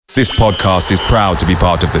This podcast is proud to be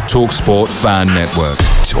part of the TalkSport Fan Network.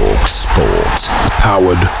 TalkSport.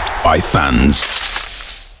 Powered by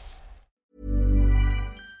fans.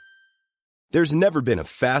 There's never been a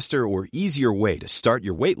faster or easier way to start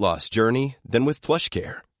your weight loss journey than with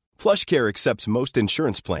PlushCare. PlushCare accepts most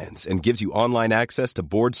insurance plans and gives you online access to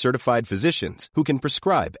board-certified physicians who can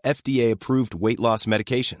prescribe FDA-approved weight loss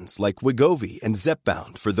medications like Wegovy and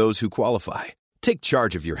Zepbound for those who qualify. Take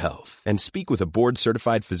charge of your health and speak with a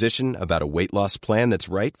board-certified physician about a weight loss plan that's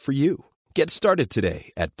right for you. Get started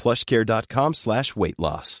today at plushcare.com/weight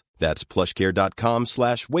loss. That's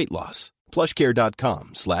plushcare.com/weight loss.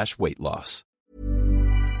 plushcare.com/weight loss.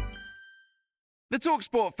 The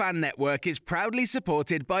TalkSport Fan Network is proudly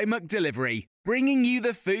supported by McDelivery, bringing you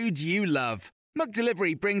the food you love.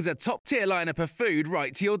 McDelivery brings a top-tier lineup of food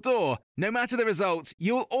right to your door. No matter the result,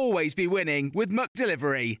 you'll always be winning with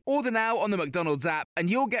McDelivery. Order now on the McDonald's app and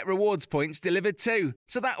you'll get rewards points delivered too.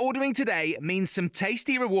 So that ordering today means some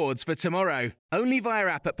tasty rewards for tomorrow. Only via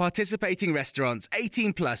app at participating restaurants.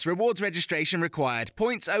 18 plus. Rewards registration required.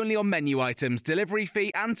 Points only on menu items. Delivery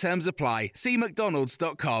fee and terms apply. See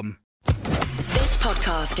mcdonalds.com. This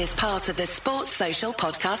podcast is part of the Sports Social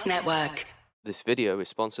Podcast Network. This video is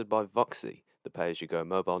sponsored by Voxy, the pay-as-you-go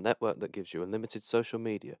mobile network that gives you unlimited social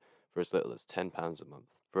media for as little as £10 a month.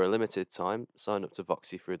 For a limited time, sign up to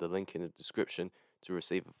Voxy through the link in the description to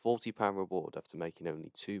receive a £40 reward after making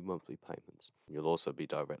only 2 monthly payments. You'll also be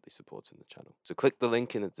directly supporting the channel. So click the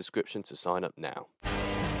link in the description to sign up now.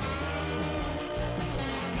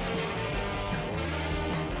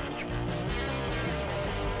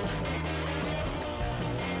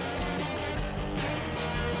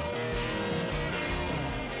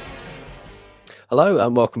 Hello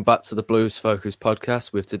and welcome back to the Blues Focus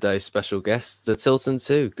podcast with today's special guest, the Tilton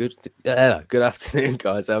Two. Good afternoon,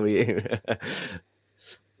 guys. How are you?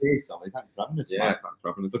 Hey, Solly. Thanks for having us. Yeah, thanks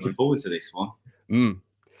for having us. Looking forward to this one.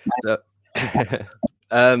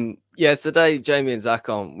 Today Jamie and Zach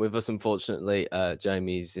on with us. Unfortunately,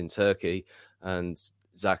 Jamie's in Turkey and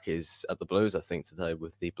Zach is at the Blues, I think, today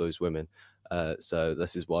with the Blues women. So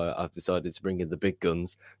this is why I've decided to bring in the big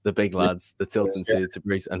guns, the big lads, the Tilton Two,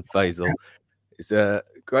 Tabriz and Faisal. It's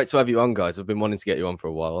great to have you on, guys. I've been wanting to get you on for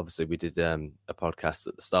a while. Obviously, we did a podcast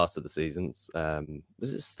at the start of the seasons.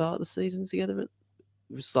 Was it the start of the season together? It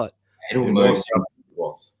was like it almost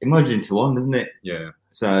emerged into one, doesn't it? Yeah.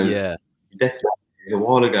 So yeah, definitely. It was a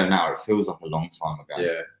while ago now. It feels like a long time ago.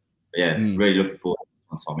 Yeah. Really looking forward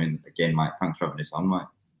to this one. I mean, again, mate, thanks for having us on, mate.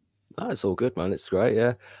 No, it's all good, man. It's great,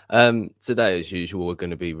 yeah. Today, as usual, we're going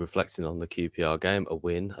to be reflecting on the QPR game, a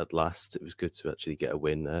win at last. It was good to actually get a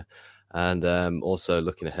win there. And also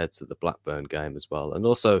looking ahead to the Blackburn game as well. And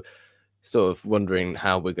also sort of wondering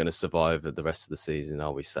how we're going to survive the rest of the season.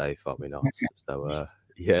 Are we safe? Are we not? So,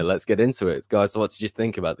 let's get into it. Guys, what did you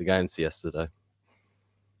think about the games yesterday?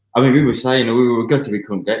 I mean, we were saying we were gutted we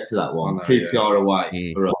couldn't get to that one. QPR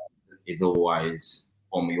away for us is always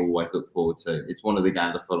one we always look forward to. It's one of the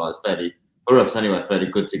games I feel like it's for us anyway, fairly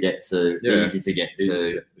good to get to, easy to get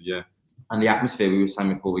to. Yeah. And the atmosphere, we were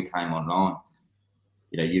saying before we came online,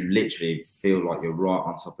 you know, you literally feel like you're right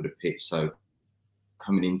on top of the pitch. So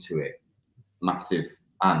coming into it, massive.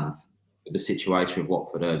 And the situation with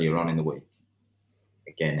Watford earlier on in the week,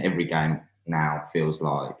 again, every game now feels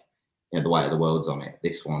like, you know, the weight of the world's on it.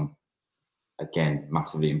 This one, again,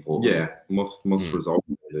 massively important. Yeah, must resolve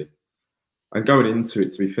really. And going into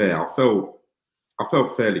it, to be fair, I felt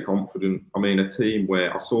fairly confident. I mean, a team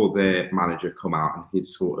where I saw their manager come out in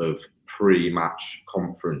his sort of pre-match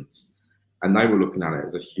conference, and they were looking at it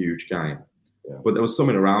as a huge game. Yeah. But there was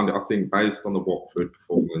something around it, I think, based on the Watford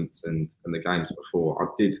performance and the games before, I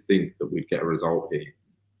did think that we'd get a result here.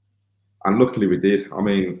 And luckily we did. I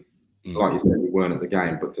mean, like you said, we weren't at the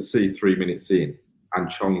game, but to see 3 minutes in and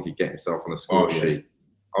Chongi get himself on the score sheet,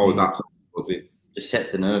 I was absolutely buzzing. Just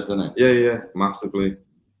sets the nerves, doesn't it? Yeah, massively.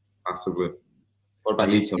 What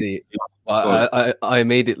about you, Tom? I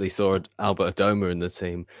immediately saw Albert Adoma in the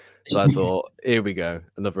team. So I thought, here we go,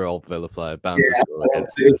 another old Villa player bound to score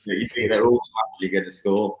against us. You think they're automatically going to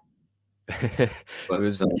score. It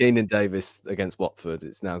was Keenan Davis against Watford.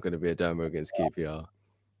 It's now going to be Adoma against QPR.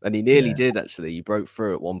 And he nearly did, actually. He broke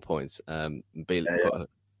through at one point. Put a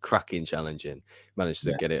cracking challenge in. Managed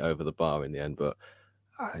to get it over the bar in the end. But,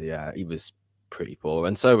 he was pretty poor.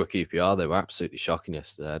 And so were QPR. They were absolutely shocking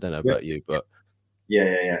yesterday. I don't know about you, but...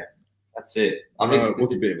 Yeah. That's it. I mean, it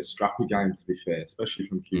was a bit of a scrappy game, to be fair, especially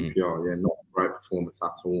from QPR. Yeah, not a great performance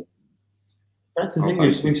at all. That's the thing.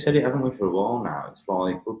 We've said it, haven't we, for a while now? It's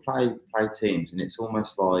like we'll play teams, and it's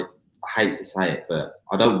almost like, I hate to say it, but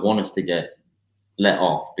I don't want us to get let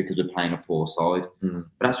off because we're playing a poor side. But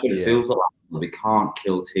that's what it feels like. we can't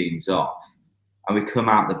kill teams off. And we come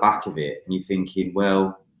out the back of it and you're thinking,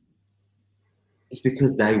 well, it's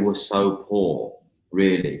because they were so poor,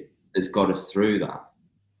 really, that's got us through that.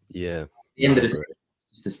 Yeah. At the end of the season,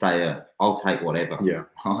 just to stay up, I'll take whatever. Yeah.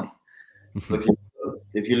 Right? But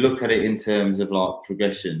if you look at it in terms of like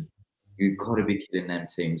progression, you've got to be killing them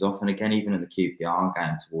teams off. And again, even in the QPR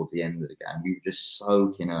game towards the end of the game, we were just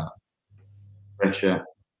soaking up pressure.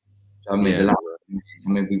 I mean, the last minutes, I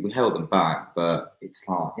mean, we held them back, but it's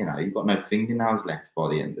like, you know, you've got no fingernails left by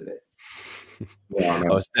the end of it. Yeah,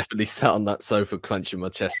 I was definitely sat on that sofa clenching my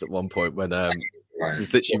chest at one point when it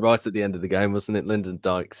was literally right at the end of the game, wasn't it? Lyndon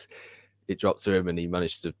Dykes, it dropped to him and he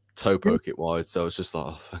managed to toe poke it wide. So I was just like,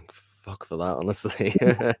 oh, thank fuck for that, honestly.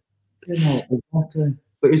 Yeah, exactly.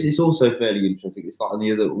 But it's also fairly interesting. It's like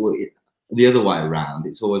the other way around.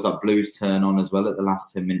 It's always like Blues turn on as well at the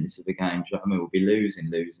last 10 minutes of the game. I mean, we'll be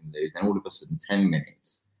losing, and all of a sudden 10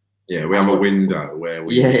 minutes. Yeah, we have a window where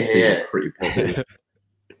we see pretty positive.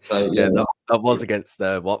 So that was against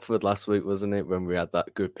Watford last week, wasn't it? When we had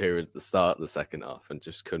that good period at the start of the second half and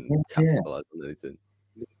just couldn't capitalise on anything.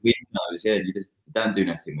 Windows, you just don't do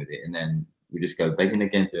nothing with it, and then we just go begging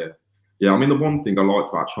again. Yeah. I mean, the one thing I liked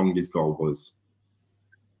about Chongi's goal was,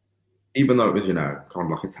 even though it was, you know, kind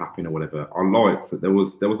of like a tap-in or whatever, I liked that there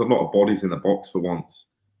was a lot of bodies in the box for once.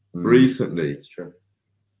 Recently, it's true.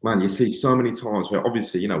 Man, you see so many times where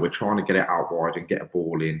obviously, you know, we're trying to get it out wide and get a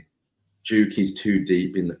ball in. Duke is too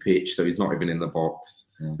deep in the pitch, so he's not even in the box.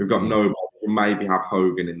 We've got nobody. We'll maybe have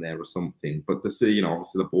Hogan in there or something. But to see, you know,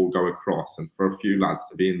 obviously the ball go across and for a few lads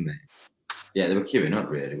to be in there. Yeah, they were queuing up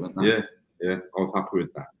really, weren't they? Yeah. I was happy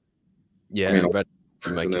with that. Yeah,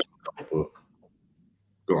 I mean,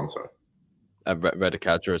 go on, sorry. Reda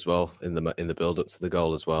Kadra as well in the build up to the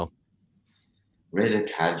goal as well. Reda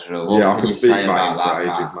Kadra, what can you say about that,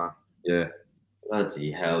 ages, man? Yeah.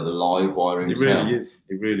 Bloody hell, the live wire himself.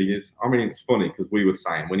 He really is. I mean, it's funny because we were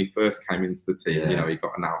saying when he first came into the team, you know, he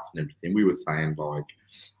got announced and everything. We were saying, like,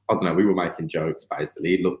 I don't know, we were making jokes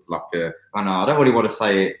basically. He looked like a. I know, I don't really want to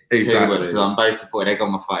say it too much because I'm basically putting egg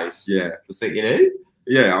on my face. Yeah. Just thinking, who?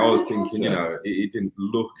 Yeah, I was thinking, you know, he didn't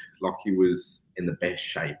look like he was in the best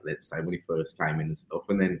shape, let's say, when he first came in and stuff,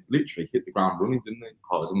 and then literally hit the ground running, didn't he?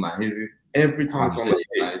 Oh, it was amazing. Every time he's on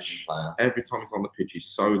the pitch, he's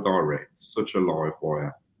so direct, such a live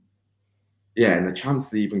wire. Yeah, and the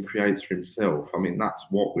chances he even creates for himself, I mean, that's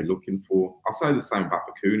what we're looking for. I'll say the same about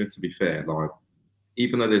Bacuna, to be fair. Like,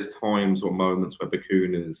 even though there's times or moments where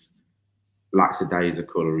Bacuna's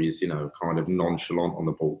lackadaisical, he's, you know, kind of nonchalant on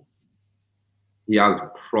the ball, he has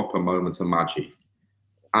proper moments of magic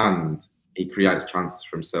and he creates chances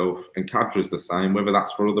for himself. And Kadra's the same, whether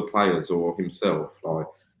that's for other players or himself. Like,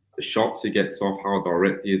 the shots he gets off, how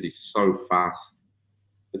direct he is, he's so fast.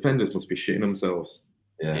 Defenders must be shitting themselves.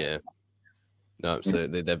 Yeah. No,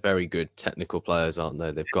 absolutely. They're very good technical players, aren't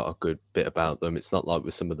they? They've got a good bit about them. It's not like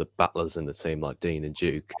with some of the battlers in the team like Dean and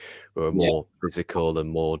Duke, who are more physical and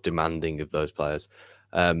more demanding of those players.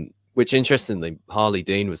 Which, interestingly, Harley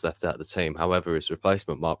Dean was left out of the team. However, his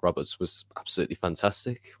replacement, Mark Roberts, was absolutely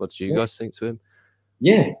fantastic. What did you guys think to him?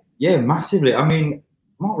 Yeah, massively. I mean,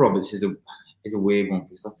 Mark Roberts is a weird one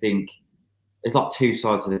because I think there's like two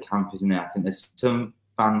sides of the camp, isn't there? I think there's some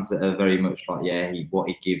fans that are very much like, what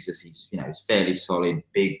he gives us, he's fairly solid,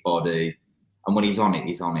 big body, and when he's on it,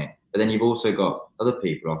 he's on it. But then you've also got other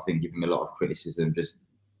people, I think, giving him a lot of criticism. Just,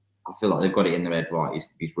 I feel like they've got it in their head, right?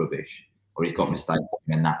 He's rubbish. Or he's got mistakes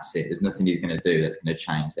and that's it. There's nothing he's going to do that's going to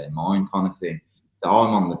change their mind, kind of thing. So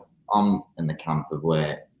I'm in the camp of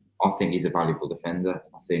where I think he's a valuable defender.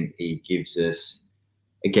 I think he gives us,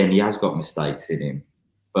 again, he has got mistakes in him,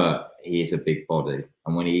 but he is a big body.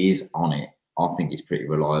 And when he is on it, I think he's pretty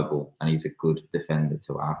reliable and he's a good defender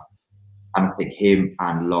to have. And I think him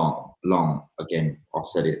and Long, again, I've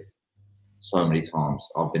said it so many times,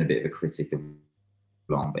 I've been a bit of a critic of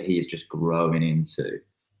Long, but he is just growing into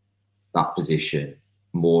that position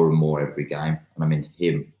more and more every game. And I mean,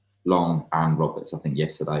 him, Long and Roberts, I think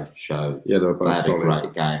yesterday showed they were both solid. A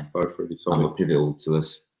great game. Both really solid. And were pivotal to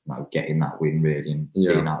us, getting that win really and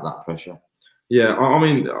seeing out that pressure. Yeah, I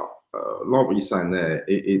mean, like what you're saying there,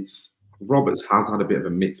 it's Roberts has had a bit of a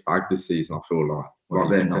mixed bag this season, I feel like.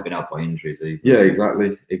 Well, he's not been out by injuries either. Yeah,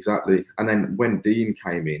 exactly. And then when Dean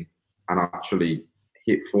came in and actually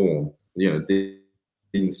hit form,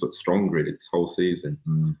 Dean's looked strong really this whole season.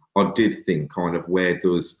 I did think kind of where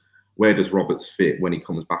does Roberts fit when he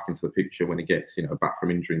comes back into the picture, when he gets, back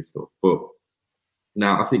from injury and stuff. But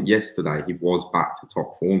now I think yesterday he was back to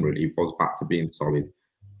top form really. He was back to being solid.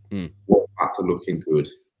 Was back to looking good.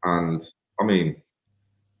 And I mean,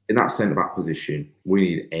 in that centre back position, we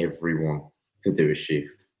need everyone to do a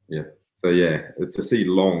shift. Yeah. So yeah, to see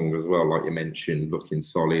Long as well, like you mentioned, looking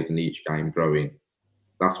solid and each game growing,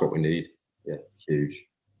 that's what we need. Yeah, huge.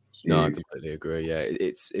 No, I completely agree. Yeah,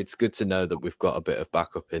 it's good to know that we've got a bit of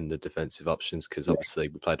backup in the defensive options, because obviously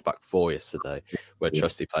we played back four yesterday, where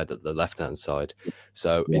Trusty played at the left-hand side.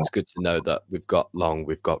 So it's good to know that we've got Long,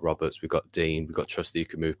 we've got Roberts, we've got Dean, we've got Trusty who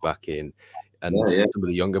can move back in, and some of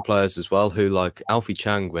the younger players as well, who, like Alfie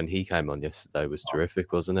Chang, when he came on yesterday, was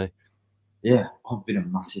terrific, wasn't he? Yeah, I've been a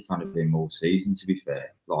massive fan of him all season, to be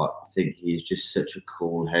fair. Like, I think he's just such a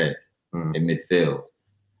cool head in midfield.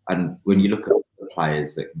 And when you look at the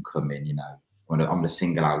players that can come in, you know, when I'm going to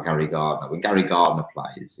single out Gary Gardner. When Gary Gardner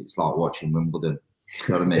plays, it's like watching Wimbledon.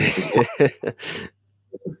 You know what I mean?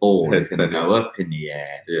 The ball is going to go up in the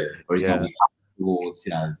air. Or he's going to be towards,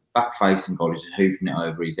 you know, back-facing goal. He's just hoofing it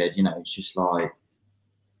over his head. You know, it's just like...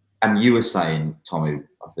 And you were saying, Tommy,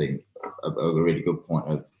 I think, a really good point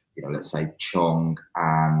of, you know, let's say Chong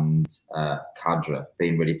and Kadra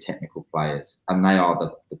being really technical players. And they are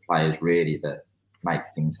the players really that make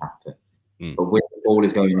things happen. But when the ball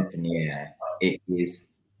is going up in the air, it is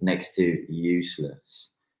next to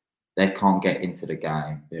useless. They can't get into the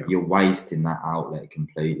game. You're wasting that outlet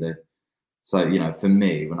completely. So, you know, for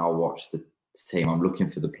me, when I watch the team, I'm looking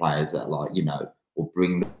for the players that, like, you know, will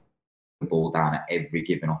bring the ball down at every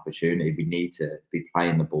given opportunity. We need to be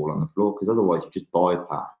playing the ball on the floor, because otherwise you just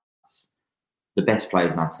bypass the best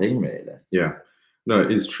players in our team, really. Yeah. No,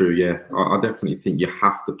 it is true, yeah. I definitely think you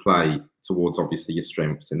have to play towards, obviously, your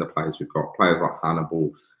strengths in the players we've got. Players like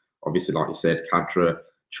Hannibal, obviously, like you said, Kadra,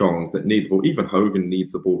 Chong, that need the ball. Even Hogan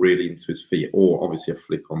needs the ball really into his feet, or obviously a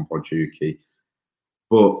flick on Bojuki.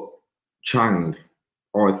 But Chang,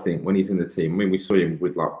 I think, when he's in the team, I mean, we saw him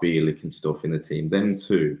with, like, Bielik and stuff in the team. Them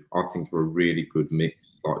two, I think, are a really good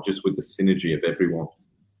mix, like, just with the synergy of everyone.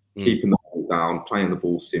 Keeping the ball down, playing the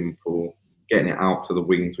ball simple, getting it out to the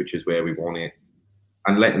wings, which is where we want it,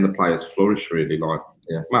 and letting the players flourish, really. Like,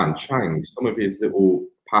 man, Chang, some of his little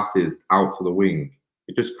passes out to the wing,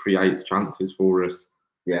 it just creates chances for us.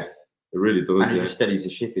 Yeah, it really does. And it just steadies the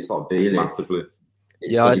ship. It's like Bielik. Massively.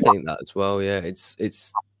 I think that as well. Yeah,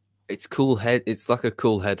 it's cool head. It's like a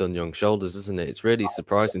cool head on young shoulders, isn't it? It's really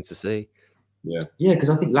surprising to see. Yeah, because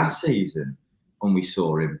I think last season when we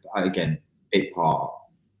saw him, again, big part,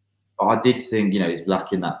 but I did think, you know, he's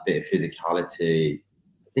lacking that bit of physicality.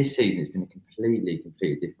 This season, he's been a completely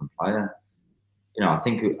different player. You know, I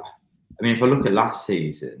mean, if I look at last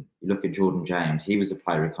season, you look at Jordan James, he was a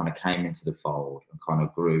player who kind of came into the fold and kind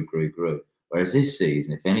of grew. Whereas this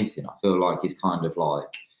season, if anything, I feel like he's kind of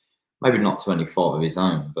like, maybe not to any fault of his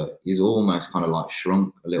own, but he's almost kind of like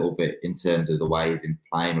shrunk a little bit in terms of the way he's been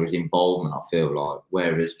playing, or his involvement, I feel like.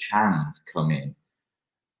 Whereas Chang's come in,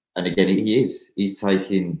 and again, he's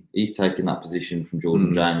taking that position from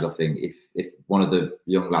Jordan James. I think if one of the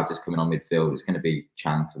young lads is coming on midfield, it's going to be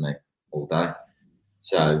Chang for me all day.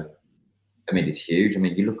 So, I mean, it's huge. I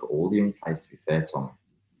mean, you look at all the young players, to be fair, Tom.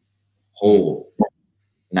 Hall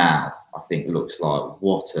now, I think, looks like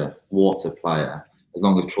what a player. As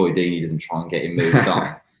long as Troy Deeney doesn't try and get him moved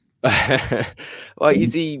on. Well,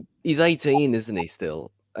 he's 18, isn't he,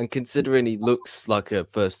 still? And considering he looks like a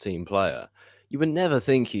first-team player, you would never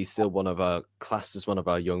think he's still classed as one of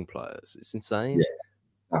our young players. It's insane.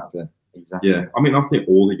 Yeah, exactly. Yeah, I mean, I think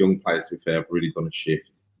all the young players, to be fair, have really done a shift.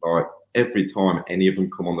 Like, every time any of them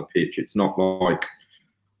come on the pitch, it's not like...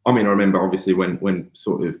 I mean, I remember, obviously, when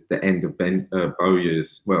sort of the end of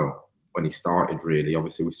Bowyer's, well, when he started, really,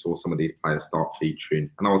 obviously, we saw some of these players start featuring.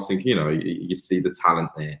 And I was thinking, you know, you see the talent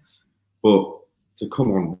there. But to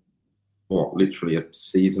come on, literally a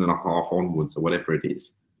season and a half onwards or whatever it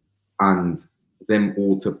is, and them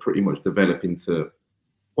all to pretty much develop into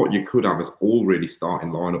what you could have as all really starting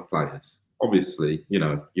lineup players. Obviously, you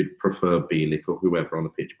know, you'd prefer Bielik or whoever on the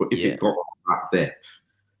pitch, but if you've got that depth,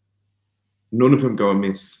 none of them go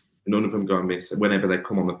amiss. None of them go amiss. Whenever they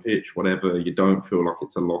come on the pitch, whatever, you don't feel like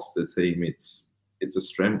it's a loss to the team. It's a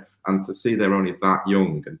strength. And to see they're only that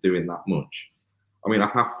young and doing that much, I mean, I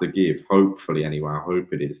have to give, hopefully anyway, I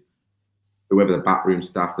hope it is, whoever the backroom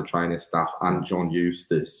staff, the training staff, and John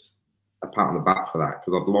Eustace, a pat on the back for that,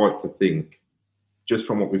 because I'd like to think, just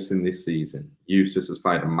from what we've seen this season, Eustace has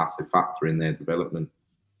played a massive factor in their development.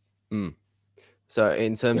 So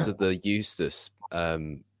in terms of the Eustace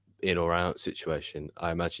in or out situation,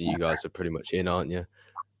 I imagine you guys are pretty much in, aren't you?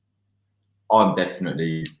 I'm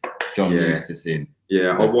definitely John Eustace in.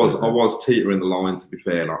 Yeah, I was teetering the line, to be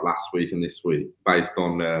fair, like last week and this week, based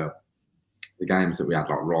on the games that we had,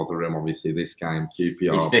 like Rotherham, obviously this game,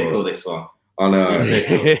 QPR. It's fickle, this one. I know.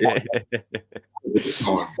 It is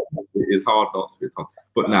hard not to be on.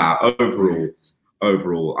 But now,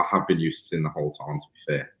 overall, I have been Eustace in the whole time, to be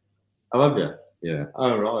fair. Oh, have you? Yeah.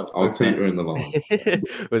 Oh, right. I was teetering the line.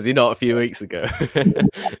 Was he not a few weeks ago?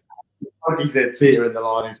 Like you said, teetering the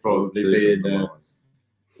line is probably Teetering being... the line.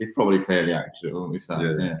 He's probably fairly accurate, wouldn't we say?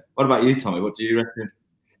 Yeah. What about you, Tommy? What do you reckon?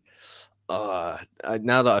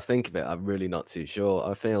 Now that I think of it, I'm really not too sure.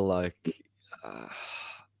 I feel like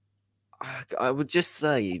I would just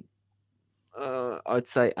say I'd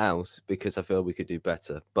say out because I feel we could do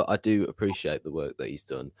better. But I do appreciate the work that he's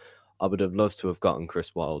done. I would have loved to have gotten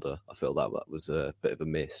Chris Wilder. I feel that was a bit of a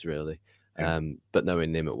miss, really. Yeah. But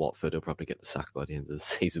knowing him at Watford, he'll probably get the sack by the end of the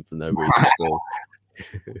season for no reason at all.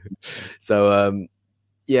 So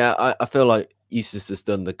yeah, I feel like Eustace has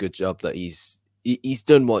done the good job that he's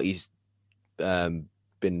done what he's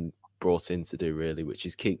been brought in to do, really, which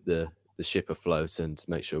is keep the ship afloat and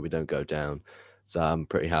make sure we don't go down. So I'm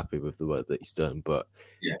pretty happy with the work that he's done. But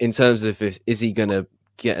in terms of is he going to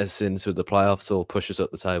get us into the playoffs or push us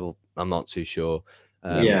up the table, I'm not too sure.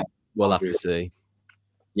 We'll have to see.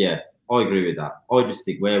 Yeah, I agree with that. I just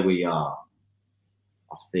think where we are,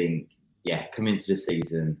 I think, coming into the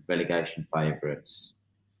season, relegation favourites,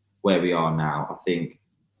 where we are now, I think,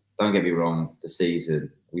 don't get me wrong, the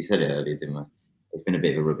season, we said it earlier, didn't we? It's been a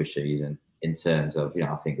bit of a rubbish season in terms of,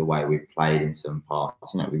 I think the way we've played in some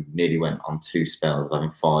parts. We nearly went on 2 spells of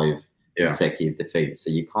having 5 consecutive defeats.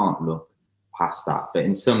 So you can't look past that. But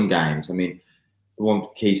in some games, the one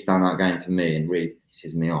key standout game for me, and really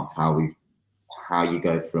pisses me off, how you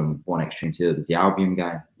go from one extreme to the other, is the Albion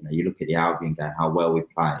game. You look at the Albion game, how well we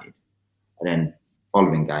played, and then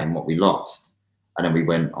following game, what we lost. And then we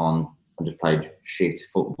went on and just played shit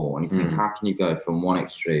football. And you think, how can you go from one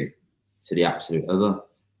extreme to the absolute other?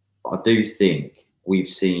 But I do think we've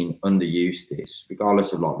seen under Eustace,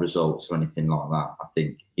 regardless of results or anything like that, I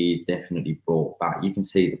think he's definitely brought back. You can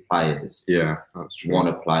see the players that's true. Want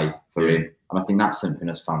to play for him. And I think that's something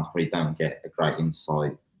as fans probably don't get a great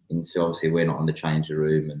insight into. Obviously, we're not in the changing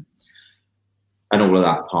room and all of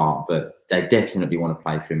that part, but they definitely want to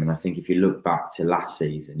play for him. And I think if you look back to last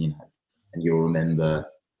season, and you'll remember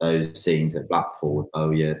those scenes at Blackpool,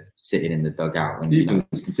 sitting in the dugout and even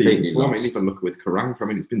it's completely lost. Even look with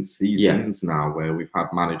Karanka. It's been seasons now where we've had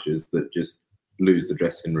managers that just lose the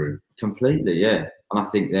dressing room completely. And I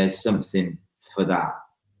think there's something for that,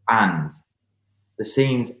 and the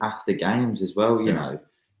scenes after games as well.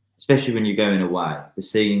 Especially when you're going away, the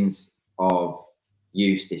scenes of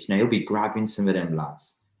Eustace. He'll be grabbing some of them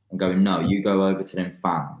lads and going, no, you go over to them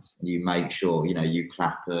fans and you make sure, you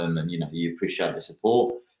clap them and, you appreciate the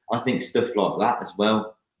support. I think stuff like that as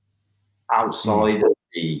well, outside of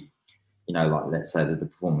the, let's say the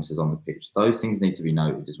performances on the pitch, those things need to be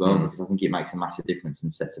noted as well, because I think it makes a massive difference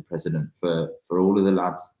and sets a precedent for all of the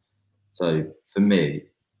lads. So for me,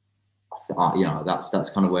 that's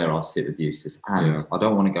kind of where I sit with Eustace. And I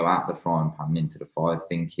don't want to go out the frying pan and into the fire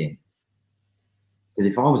thinking, because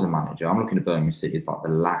if I was a manager, I'm looking at Birmingham City as the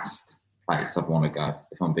last place I'd want to go,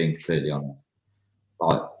 if I'm being completely honest.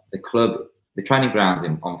 The club, the training ground's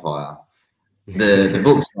on fire. The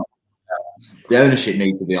books, the ownership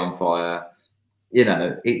needs to be on fire.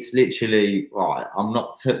 It's literally, right, I'm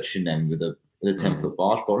not touching them with a 10-foot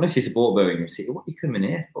barge pole. Unless you support Birmingham City, what are you coming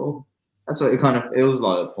here for? That's what it kind of feels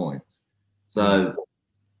like at points. So,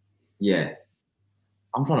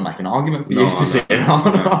 I'm trying to make an argument for Eustace here. It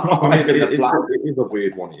is a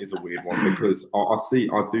weird one. It is a weird one because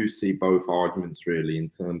I do see both arguments really in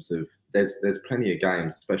terms of there's plenty of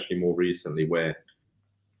games, especially more recently, where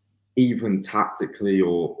even tactically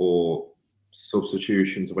or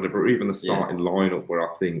substitutions or whatever, or even the starting lineup, where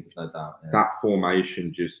I think that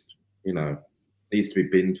formation just needs to be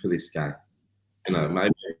binned for this game.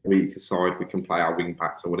 Maybe a week aside we can play our wing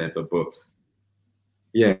backs or whatever, but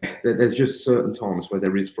there's just certain times where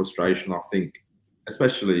there is frustration. I think,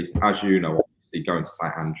 especially as obviously going to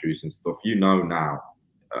St Andrews and stuff, now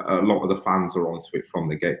a lot of the fans are onto it from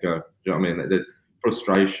the get-go. Do you know what I mean? There's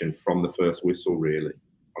frustration from the first whistle, really,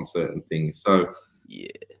 on certain things. So,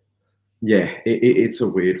 it's a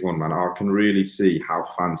weird one, man. I can really see how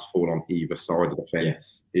fans fall on either side of the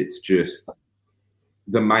fence. It's just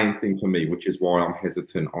the main thing for me, which is why I'm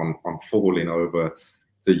hesitant on falling over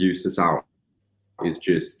to Eustace out, is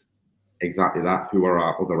just exactly that. Who are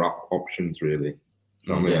our other options, really?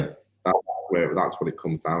 You know what I mean? That's what it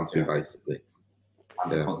comes down to, basically.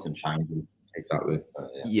 And the constant changing. Exactly.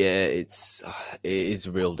 It is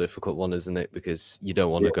a real difficult one, isn't it? Because you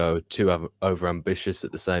don't want to go too over ambitious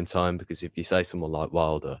at the same time. Because if you say someone like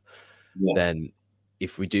Wilder, then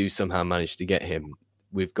if we do somehow manage to get him,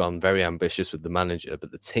 we've gone very ambitious with the manager,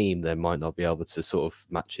 but the team then might not be able to sort of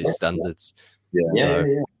match his standards.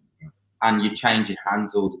 And you're changing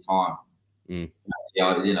hands all the time. the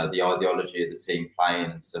ideology of the team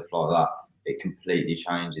playing and stuff like that, it completely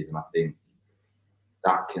changes. And I think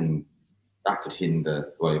that could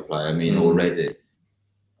hinder the way we play. I mean, already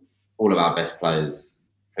all of our best players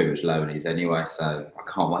pretty much loanies anyway, so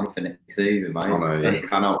I can't wait for next season, mate. I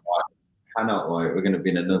cannot wait. We're going to be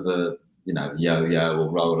in another, yo-yo or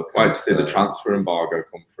roller coaster. I'd like to see the transfer embargo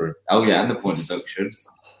come through. Oh yeah, and the point deduction.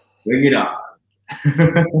 Bring it up.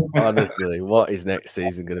 Honestly, what is next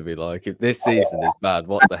season going to be like? If this season is bad,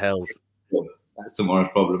 what the hell's... That's tomorrow's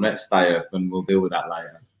problem. Let's stay up and we'll deal with that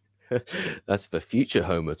later. That's for future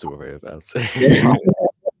Homer to worry about.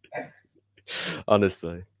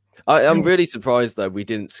 Honestly. I'm really surprised, though, we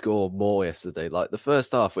didn't score more yesterday. Like, the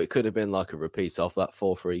first half, it could have been like a repeat off that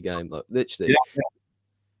 4-3 game. Like, literally,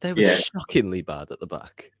 they were shockingly bad at the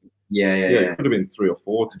back. Yeah. It could have been 3 or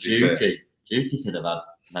 4 to be fair. Juki could have had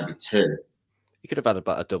maybe 2. He could have had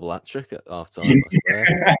about a double hat-trick at half-time.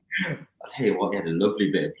 I'll tell you what, he had a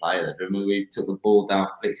lovely bit of play there. Remember, we took the ball down,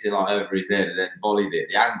 flicked it like over his head, and then volleyed it.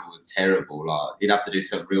 The angle was terrible. Like, he'd have to do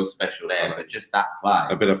something real special there, but just that play.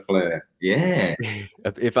 A bit of flair. Yeah.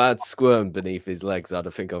 If I had squirmed beneath his legs,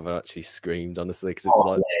 I'd think I've actually screamed, honestly, because it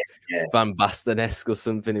was like Van Basten-esque or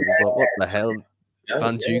something. It was like, what the hell?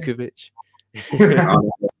 Van Djukovic.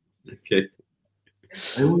 Okay.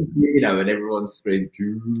 And everyone screamed,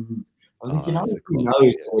 Juke. I think, he knows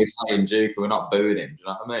that we're saying Duke and we're not booing him. Do you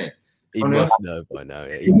know what I mean? He must know by now.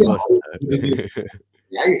 Yeah, he must know. You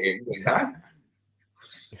hate him,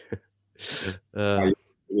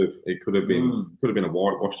 It could have been a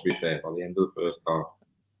whitewash, to be fair, by the end of the first half.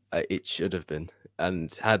 It should have been.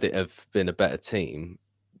 And had it have been a better team,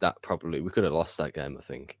 that probably we could have lost that game, I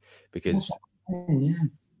think. Because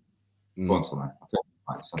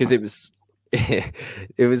because it was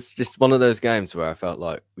it was just one of those games where I felt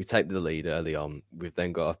like we take the lead early on. We've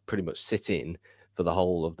then got to pretty much sit in for the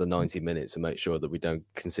whole of the 90 minutes and make sure that we don't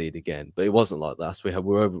concede again. But it wasn't like that. We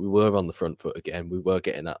were on the front foot again. We were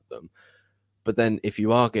getting at them. But then if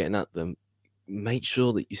you are getting at them, make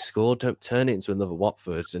sure that you score. Don't turn it into another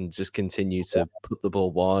Watford and just continue to put the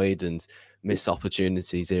ball wide and miss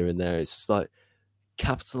opportunities here and there. It's just like,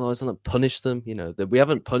 capitalize on it, punish them. We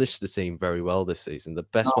haven't punished the team very well this season. The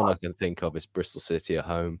best one I can think of is Bristol City at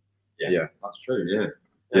home. Yeah, that's true.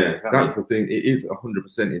 Yeah, exactly. That's the thing. It is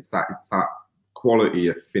 100%. It's that quality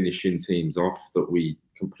of finishing teams off that we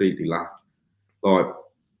completely lack. Like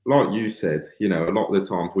you said, a lot of the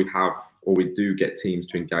time we do get teams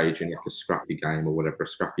to engage in like a scrappy game or whatever, a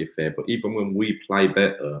scrappy affair. But even when we play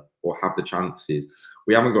better or have the chances,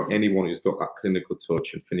 we haven't got anyone who's got that clinical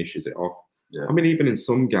touch and finishes it off. Yeah. I mean, even in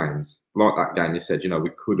some games, like that game you said, we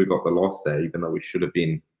could have got the loss there, even though we should have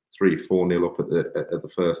been 3-4-0 up at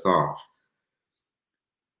the first half.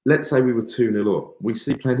 Let's say we were 2-0 up. We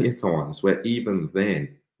see plenty of times where even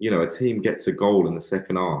then, a team gets a goal in the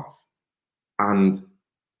second half and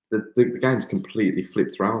the game's completely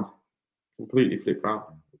flipped round. Go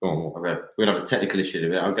on, we'd have a technical issue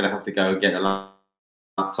with it. I'm going to have to go and get a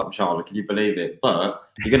laptop charger. Can you believe it? But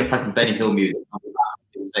you're going to play some Benny Hill music.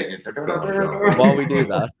 While we do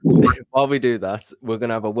that, we're going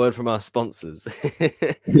to have a word from our sponsors.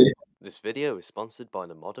 This video is sponsored by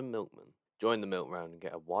The Modern Milkman. Join the milk round and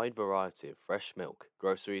get a wide variety of fresh milk,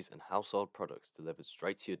 groceries and household products delivered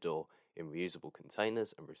straight to your door in reusable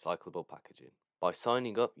containers and recyclable packaging. By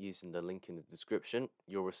signing up using the link in the description,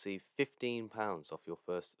 you'll receive £15 off your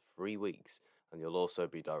first 3 weeks, and you'll also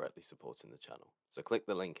be directly supporting the channel. So click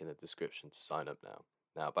the link in the description to sign up now.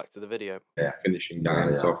 Now back to the video. Yeah, finishing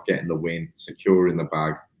games off, getting the win, securing the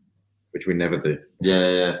bag, which we never do.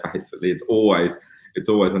 Yeah. Basically, it's always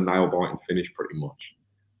a nail-biting finish, pretty much.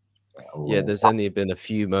 Yeah, there's only been a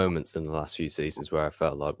few moments in the last few seasons where I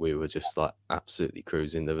felt like we were just like absolutely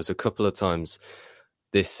cruising. There was a couple of times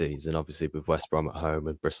this season, obviously with West Brom at home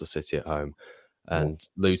and Bristol City at home, and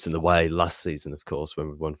Luton away last season, of course, when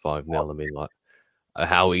we won 5-0. I mean, like,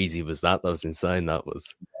 how easy was that? That was insane. That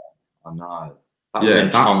was. I know.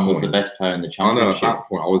 That Tom was the best player in the championship. I know, at that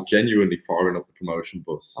point, I was genuinely firing up the promotion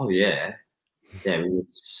bus. Oh, yeah. Yeah, we were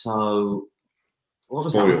so... What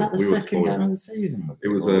was that? Was that the second game of the season? It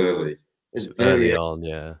was early. It was early on,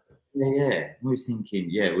 yeah. Yeah. We were thinking,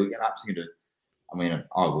 we're absolutely going to... I mean, I'm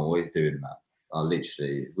always doing that.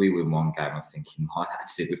 Literally, if we win one game, I'm thinking,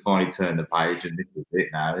 that's it. We finally turned the page and this is it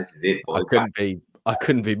now. This is it. I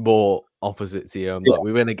couldn't be more opposite to you. I'm like,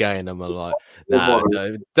 we win a game, I'm like, nah,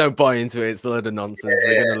 don't buy into it. It's a load of nonsense.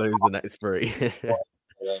 We're going to lose the next 3. Mate.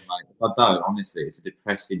 If I don't, honestly, it's a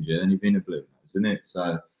depressing journey being a Blue, isn't it?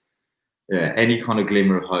 So, yeah, any kind of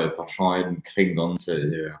glimmer of hope, I try and cling on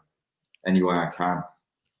to any way I can.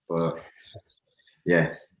 But,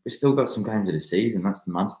 yeah, we've still got some games of the season. That's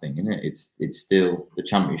the mad thing, isn't it? It's still the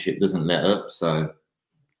championship doesn't let up, so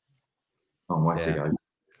long way to go.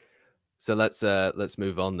 So let's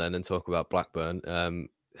move on then and talk about Blackburn.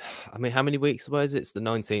 I mean, how many weeks away is it? It's the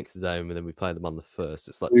 19th today, and then we play them on the 1st.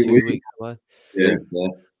 It's like 2 weeks away. Yeah.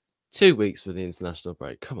 2 weeks for the international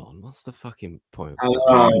break. Come on, what's the fucking point?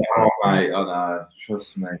 Oh, mate, I know.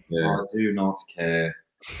 Trust me. Yeah. I do not care.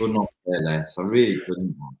 Could not care less. I really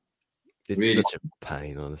couldn't. It's really such a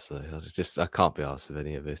pain, honestly. I can't be arsed with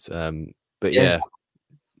any of it. But yeah,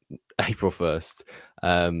 April 1st.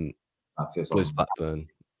 Blues Blackburn.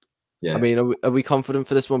 Yeah. I mean, are we confident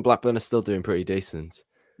for this one? Blackburn are still doing pretty decent.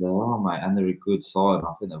 They are, mate, and they're a good side.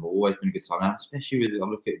 I think they've always been a good side, and especially with I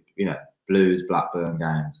look at Blues Blackburn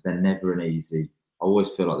games. They're never an easy. I always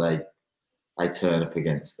feel like they turn up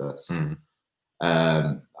against us.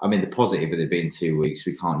 I mean, the positive of it being 2 weeks,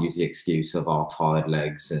 we can't use the excuse of our tired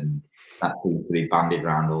legs, and that seems to be bandied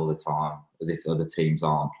around all the time, as if other teams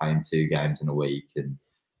aren't playing 2 games in a week, and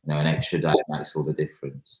an extra day makes all the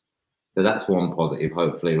difference. So that's one positive.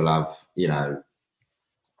 Hopefully, we'll have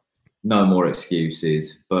no more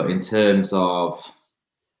excuses. But in terms of,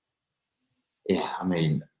 I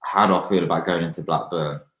mean, how do I feel about going into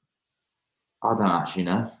Blackburn? I don't actually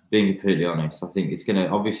know. Being completely honest, I think it's gonna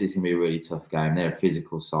be a really tough game. They're a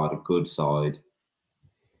physical side, a good side,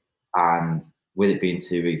 and with it being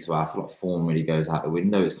 2 weeks away, I feel like form really goes out the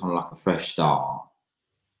window. It's kind of like a fresh start.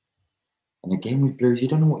 And again with Blues, you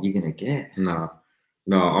don't know what you're gonna get.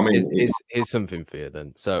 No, I mean, here's something for you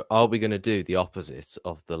then. So, are we going to do the opposite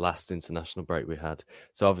of the last international break we had?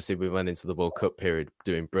 So, obviously, we went into the World Cup period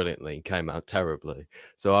doing brilliantly and came out terribly.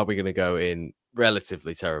 So, are we going to go in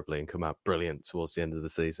relatively terribly and come out brilliant towards the end of the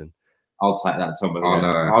season? I'll take that, somebody. Oh, no.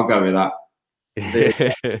 I'll go with that.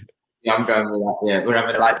 Yeah, I'm going with that. Yeah, we're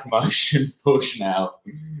having a promotion push now.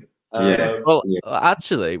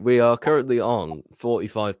 Actually, we are currently on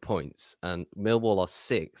 45 points, and Millwall are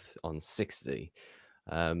 6th on 60.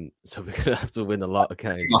 So we're gonna have to win a lot of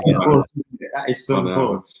games. That is so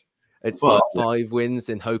cool. It's like 5 wins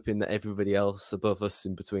in hoping that everybody else above us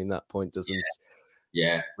in between that point doesn't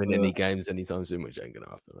win any games anytime soon, which ain't gonna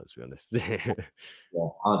happen, let's be honest. I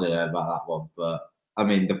don't know about that one, but I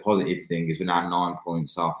mean the positive thing is we're now 9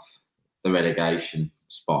 points off the relegation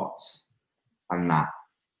spots, and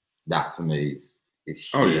that for me is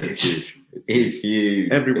huge. Oh yeah, it's huge. It's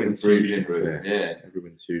huge. Everyone's huge.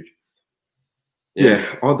 Everyone's huge.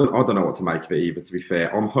 Yeah, I don't know what to make of it either, to be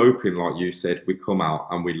fair. I'm hoping, like you said, we come out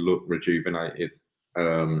and we look rejuvenated.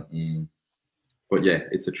 But yeah,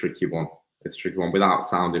 it's a tricky one. Without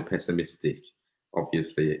sounding pessimistic,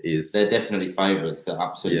 obviously it is. They're definitely favourites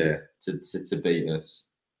to beat us.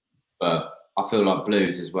 But I feel like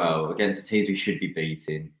Blues as well, against teams we should be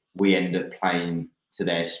beating, we end up playing to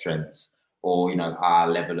their strengths, or our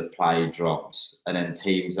level of play drops, and then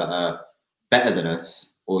teams that are better than us,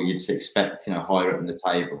 or you'd expect higher up in the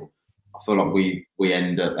table, I feel like we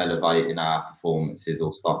end up elevating our performances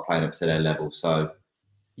or start playing up to their level. So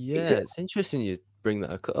it's interesting you bring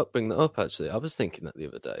that up. Actually, I was thinking that the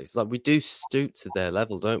other day. It's like we do stoop to their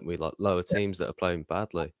level, don't we? Like lower teams that are playing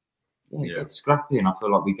badly. It's scrappy, and I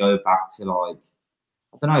feel like we go back to I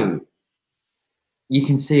don't know. You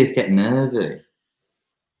can see us get nervy. Do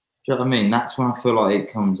you know what I mean? That's when I feel like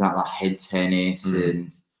it comes out like head tennis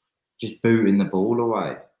and just booting the ball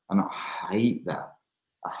away. And I hate that.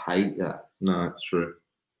 No, it's true.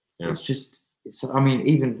 Yeah. I mean,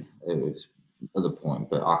 even it was other point,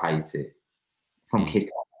 but I hate it. From kickoff,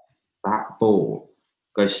 that ball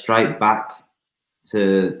goes straight back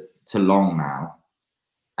to Long now,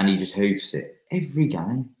 and he just hoofs it every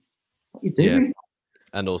game. What are you doing? Yeah.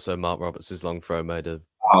 And also Mark Roberts' long throw made a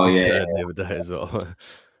return the other day as well.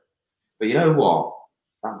 But you know what?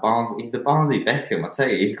 He's the Barnsley Beckham. I tell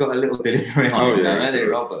you, he's got a little delivery on him.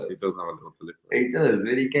 Roberts. He does have a little delivery. He does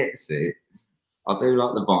when he gets it. I do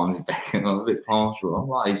like the Barnsley Beckham. I'm a bit partial. I'm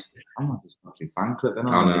like his fucking fan club, and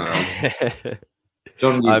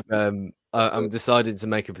I'm decided to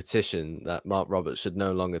make a petition that Mark Roberts should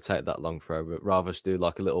no longer take that long throw, but rather do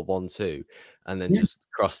like a little 1-2 and then just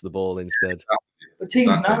cross the ball instead. But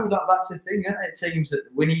teams know that that's a thing, isn't it? Teams that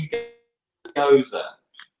when he goes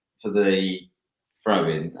for the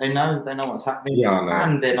throw-in, they know what's happening,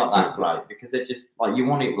 and they're not that great because they're just you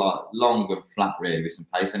want it long and flat, really, with some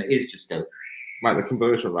pace, and it is just go. Mate, the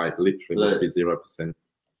conversion rate literally must be 0%.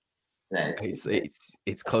 Yeah,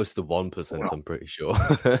 it's close to 1%. I'm pretty sure.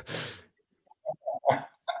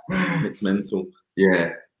 It's mental.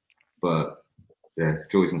 Yeah, but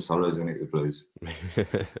joys and sorrows in it, the Blues.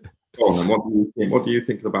 Go on, then. What do you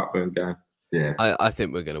think of the Blackburn game? Yeah, I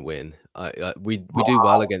think we're going to win. We do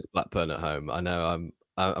well against Blackburn at home. I know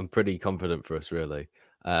I'm pretty confident for us, really.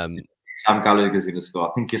 Sam Gallagher's going to score.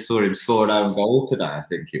 I think you saw him score an own goal today. I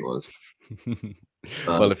think it was.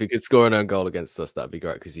 Well, if he could score an own goal against us, that'd be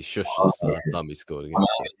great because he shushed us the last time he scored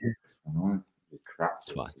against us. I know. Crap.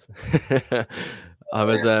 Twat. I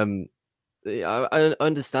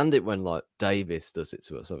understand it when like Davis does it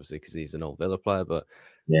to us, obviously, because he's an old Villa player. But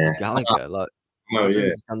Gallagher, like, I don't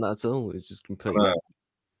understand that at all. It's just completely.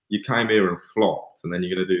 You came here and flopped, and then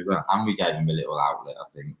you're going to do that. And we gave him a little outlet, I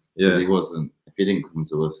think. Yeah. He wasn't. If he didn't come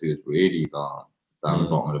to us, he was really down the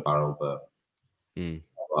bottom of the barrel. But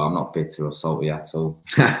well, I'm not bitter or salty at all.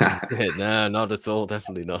 No, not at all.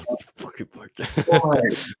 Definitely not. Fucking fuck.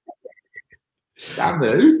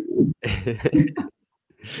 Samu.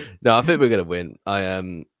 No, I think we're gonna win.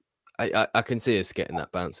 I can see us getting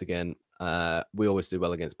that bounce again. We always do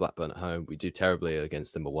well against Blackburn at home. We do terribly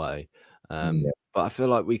against them away. But I feel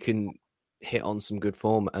like we can hit on some good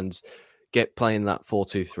form and get playing that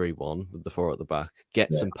 4-2-3-1 with the 4 at the back,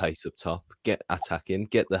 get some pace up top, get attacking,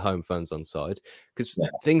 get the home fans on side. Because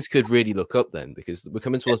things could really look up then, because we're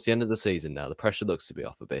coming towards the end of the season now. The pressure looks to be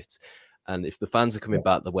off a bit. And if the fans are coming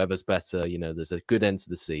back, the weather's better, there's a good end to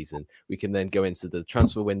the season. We can then go into the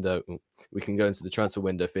transfer window. We can go into the transfer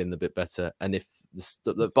window feeling a bit better. And if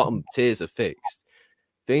the bottom tiers are fixed,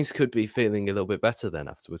 things could be feeling a little bit better then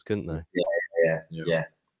afterwards, couldn't they? Yeah.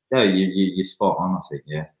 No, you're spot on, I think,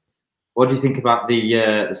 yeah. What do you think about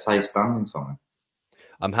the safe standing, Tommy?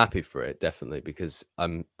 I'm happy for it, definitely, because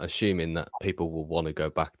I'm assuming that people will want to go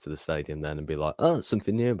back to the stadium then and be like, oh,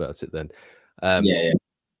 something new about it then.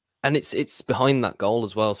 And it's behind that goal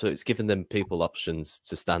as well, so it's giving them people options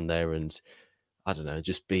to stand there and, I don't know,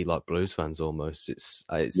 just be like Blues fans almost.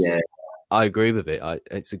 I agree with it.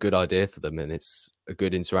 It's a good idea for them, and it's a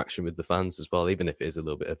good interaction with the fans as well, even if it is a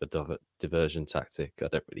little bit of a diversion tactic. I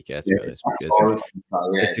don't really care, to be honest, because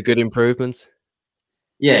it's a good improvement.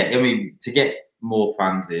 Yeah, I mean, to get more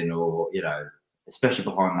fans in, or, especially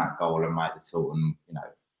behind that goal and make the Tilton,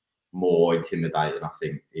 more intimidating, I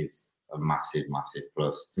think is a massive, massive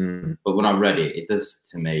plus. But when I read it, it does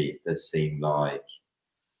seem like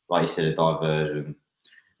you said, a diversion.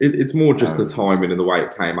 It's more just the timing and the way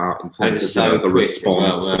it came out in terms of the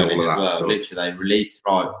response and all of that stuff. Literally, they released,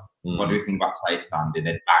 what do you think about safe standing?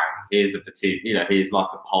 Then bang, here's a particular, here's like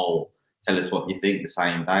a poll. Tell us what you think the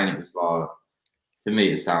same day. And it was like, to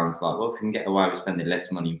me, it sounds like, well, if we can get away with spending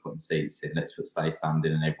less money and putting seats in, let's put safe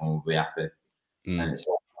standing and everyone will be happy. And it's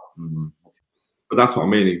like, But that's what I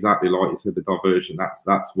mean, exactly like you said, the diversion. That's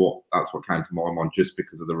what came to my mind, just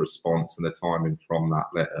because of the response and the timing from that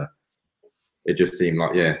letter. It just seemed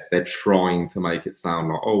like, they're trying to make it sound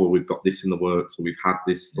like, oh, well, we've got this in the works, or we've had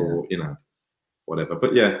this thought, whatever.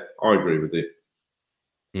 But I agree with it.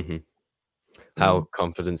 How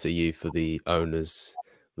confident are you for the owners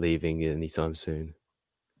leaving anytime soon?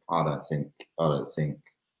 I don't think I'm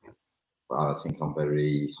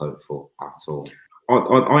very hopeful at all.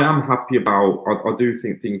 I am happy about. I do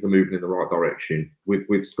think things are moving in the right direction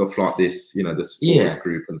with stuff like this. The supporters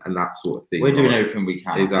group and that sort of thing. We're doing everything we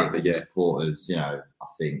can. Exactly. As supporters, I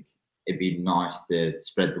think it'd be nice to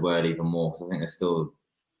spread the word even more, because I think there's still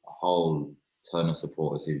a whole ton of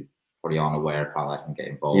supporters who probably aren't aware of how they can get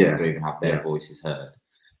involved or even have their voices heard.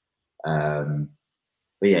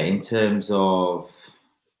 But in terms of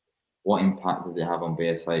what impact does it have on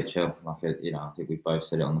BSHL? I think we've both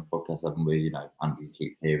said it on the podcast, haven't we? And we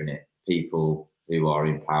keep hearing it. People who are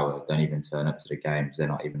in power don't even turn up to the games. They're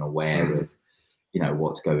not even aware of,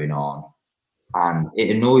 what's going on. And it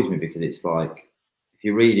annoys me, because it's like, if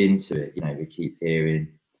you read into it, we keep hearing,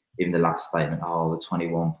 even the last statement, the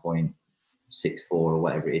 21.64 or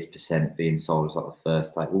whatever it is % being sold is like the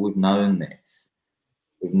first state. Well, we've known this.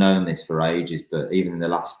 We've known this for ages, but even in the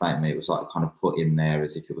last statement, it was like kind of put in there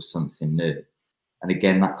as if it was something new. And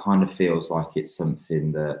again, that kind of feels like it's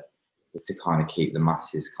something that is to kind of keep the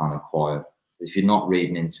masses kind of quiet. If you're not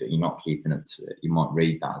reading into it, you're not keeping up to it, you might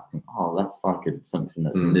read that and think, that's like something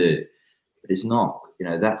that's new. But it's not.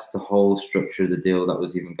 That's the whole structure of the deal that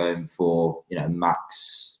was even going before,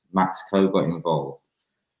 Max Co got involved.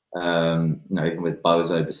 Even with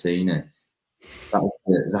Bozo Bassini. That was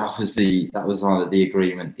the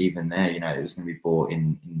agreement even there. It was going to be bought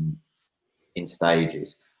in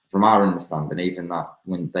stages. From our understanding, even that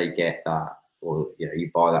when they get that, or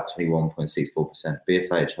you buy that 21.64%,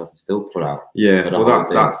 BSHL can still put out.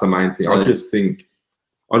 That's the main thing. So, I just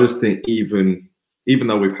think even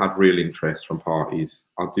though we've had real interest from parties,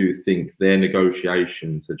 I do think their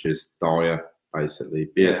negotiations are just dire.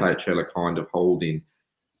 Basically, BSHL are kind of holding.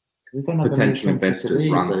 They don't have potential investors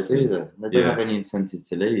ransom. They don't have any incentive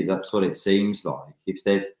to leave. That's what it seems like. If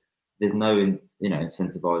they've there's no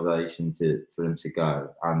incentivization for them to go,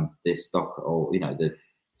 and this stock, or the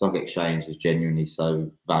stock exchange is genuinely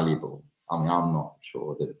so valuable. I mean, I'm not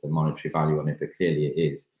sure that the monetary value on it, but clearly it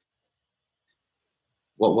is.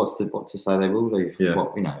 What to say they will leave? Yeah.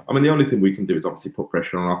 I mean, the only thing we can do is obviously put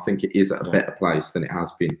pressure on. I think it is at a better place than it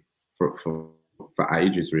has been for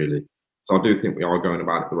ages, really. So I do think we are going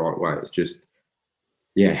about it the right way. It's just,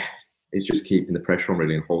 it's just keeping the pressure on,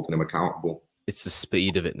 really, and holding them accountable. It's the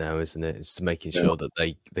speed of it now, isn't it? It's making sure that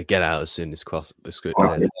they get out as soon as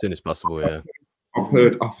possible. Yeah. I've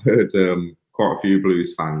heard quite a few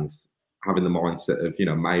Blues fans having the mindset of,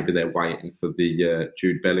 maybe they're waiting for the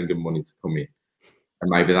Jude Bellingham money to come in,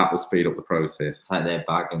 and maybe that will speed up the process. Take their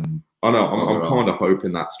bag and. I know. I'm kind of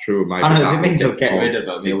hoping that's true. Maybe I know. It means they'll get rid of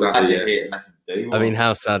them. Exactly, I mean,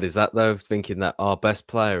 how sad is that though? Thinking that our best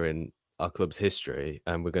player in our club's history,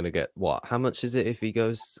 and we're going to get what? How much is it if he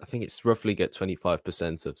goes? I think it's roughly get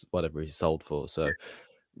 25% of whatever he's sold for. So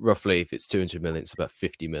roughly, if it's 200 million, it's about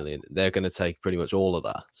 50 million. They're going to take pretty much all of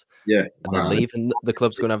that. Yeah, and then leave, and the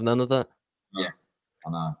club's going to have none of that. Yeah,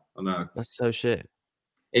 I know. That's so shit.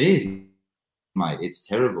 It is, mate. It's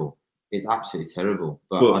terrible. It's absolutely terrible.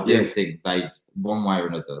 But I do think one way or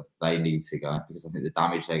another, they need to go, because I think the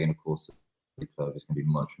damage they're going to cause the club is going to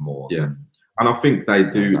be much more. Yeah. And I think they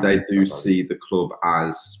do see the club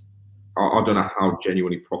as, I don't know how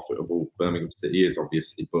genuinely profitable Birmingham City is,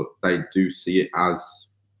 obviously, but they do see it as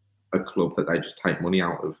a club that they just take money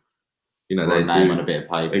out of. They name on a bit of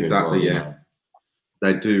paper. Exactly, yeah.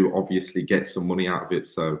 They do obviously get some money out of it.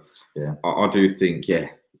 So I do think,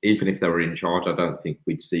 even if they were in charge, I don't think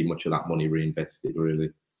we'd see much of that money reinvested, really.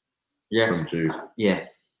 Yeah. From Jude. Yeah.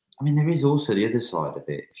 I mean, there is also the other side of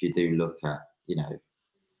it. If you do look at,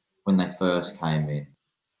 when they first came in,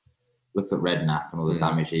 look at Redknapp and all the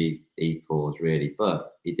damage he caused, really.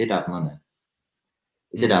 But he did have money.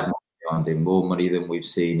 He did have money behind him, more money than we've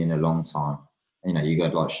seen in a long time. You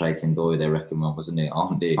got like Shaken Doyle, they reckon, wasn't it? Oh,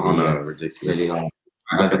 no, ridiculous. Really long.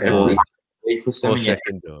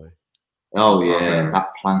 Oh, yeah, that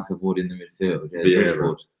plank of wood in the midfield. Yeah,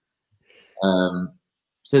 driftwood.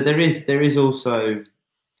 So there is also,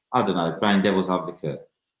 I don't know, playing devil's advocate.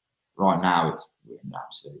 Right now, it's an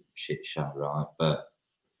absolute shit show, right? But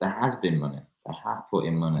there has been money. They have put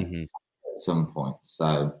in money at some point.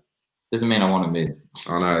 So doesn't mean I want to be.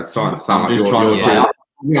 I know, it's starting to sound like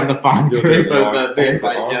you're the fan group of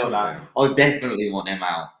BSHL now. I definitely want him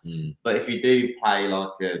out. But if you do play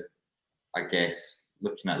like I guess,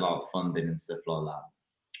 looking at like funding and stuff like that,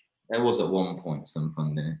 there was at one point some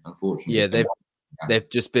funding, unfortunately. Yeah, they've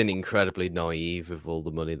just been incredibly naive with all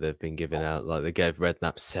the money they've been giving out. Like they gave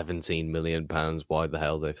Redknapp £17 million. Why the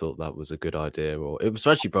hell they thought that was a good idea? Or it was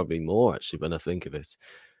actually probably more, actually, when I think of it.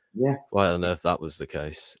 Yeah. Why on earth that was the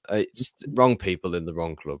case? It's wrong people in the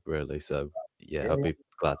wrong club, really. So, I'd be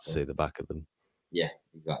glad to see the back of them. Yeah,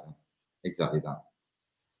 exactly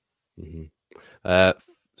that.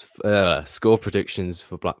 Score predictions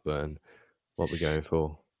for Blackburn. What are we going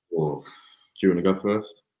for? Do you want to go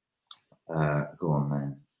first? Go on,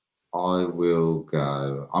 then. I will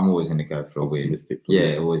go. I'm always going to go for a win.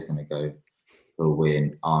 Yeah, always going to go for a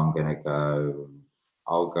win. I'll go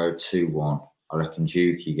 2-1. I reckon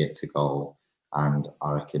Dukey gets a goal, and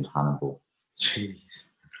I reckon Hannibal. Jeez.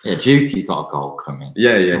 Yeah, Dukey's got a goal coming.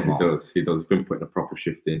 Yeah, he does. He does. He's been putting a proper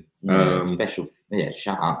shift in. Special. Yeah,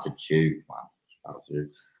 shout out to Duke, man. Shout out to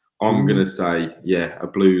Duke. I'm going to say, a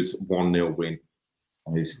Blues 1-0 win.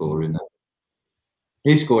 And who's scoring that?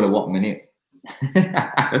 Who scored at what minute?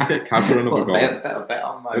 Let's get Cadra another goal. Better bet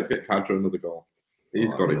on, mate. Let's get Cadra another goal.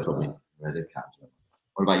 He's got it coming.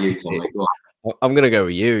 What about you, Tommy? Go on. I'm going to go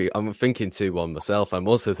with you. I'm thinking 2-1 myself. I'm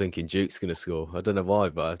also thinking Duke's going to score. I don't know why,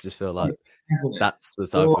 but I just feel like that's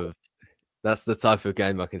the type of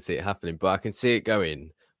game I can see it happening. But I can see it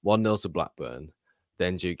going 1-0 to Blackburn,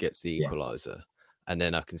 then Duke gets the equaliser, and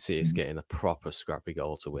then I can see us getting a proper scrappy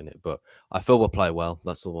goal to win it. But I feel we'll play well.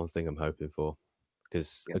 That's the one thing I'm hoping for,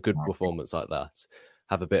 because a good performance like that,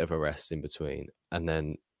 have a bit of a rest in between, and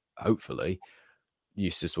then hopefully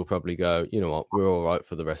Eustace will probably go, you know what, we're all right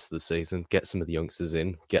for the rest of the season. Get some of the youngsters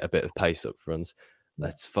in, get a bit of pace up front.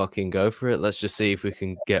 Let's fucking go for it. Let's just see if we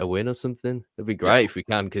can get a win or something. It'd be great if we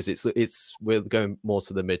can, because we're going more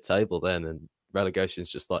to the mid-table then, and relegation's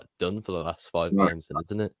just like done for the last 5 games, then,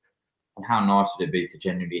 isn't it? And how nice would it be to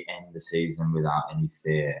genuinely end the season without any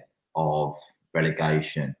fear of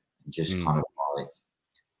relegation? Just kind of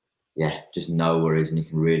like, just no worries, and you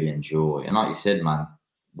can really enjoy. And like you said, man,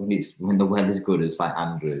 when the weather's good at St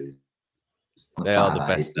Andrews, they are the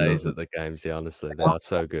best days at the games. Yeah, honestly, they are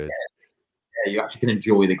so good. Yeah, you actually can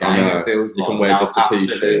enjoy the game. It feels you can wear just a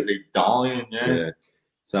t-shirt. Absolutely dying. Yeah.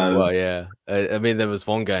 So Well, yeah. I mean, there was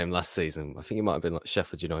one game last season. I think it might have been like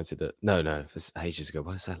Sheffield United. No, it was ages ago.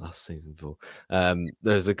 What did I say last season for?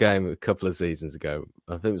 There was a game a couple of seasons ago.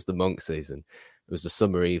 I think it was the Monk season. It was a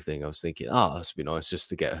summer evening. I was thinking, oh, this would be nice just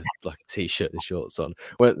to get like a t-shirt and shorts on.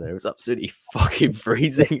 Went there. It was absolutely fucking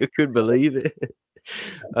freezing. I couldn't believe it.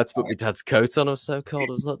 I had to put my dad's coat on. I was so cold.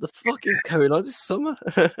 I was like, the fuck is going on? It's summer.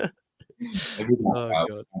 Oh,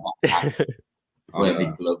 God. wear me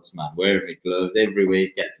gloves, man. Wear me gloves every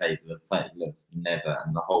week. Take gloves. Never.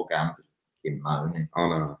 And the whole game was fucking moaning. I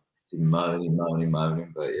know.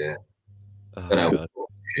 Moaning. But yeah.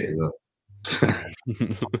 Shit,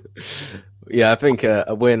 yeah, I think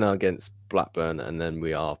a win against Blackburn, and then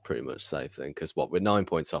we are pretty much safe then. Because we're 9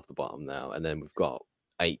 points off the bottom now, and then we've got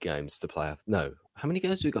 8 games to play. No, how many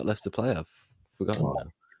games have we got left to play? I've forgotten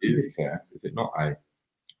now. Is it not 8?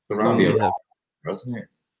 Around isn't it?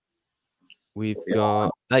 We've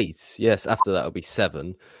got 8. Yes, after that it'll be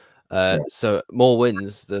 7. So more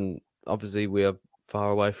wins, then obviously we are far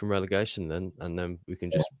away from relegation then, and then we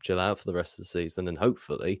can just chill out for the rest of the season and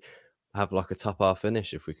hopefully have like a top half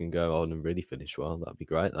finish. If we can go on and really finish well, that'd be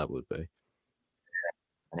great. That would be. And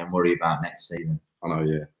then worry about next season. I know,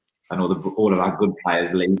 yeah. And all of our good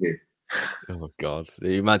players leaving. Oh God!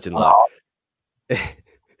 Can you imagine like?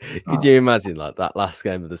 Could you imagine like that last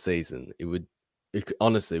game of the season?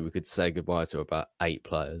 Honestly, we could say goodbye to about 8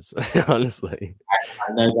 players. Honestly,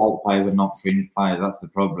 and those 8 players are not fringe players. That's the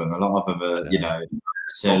problem. A lot of them are,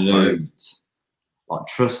 absolute, like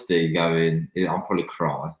Trusty going. I'll probably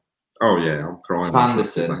cry. Oh yeah, I'm crying.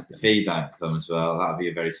 Sanderson, if he don't come as well, that'd be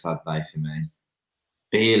a very sad day for me.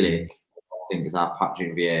 Bielik, I think, is our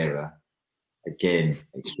Patrick Vieira. Again,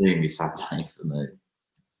 extremely sad day for me.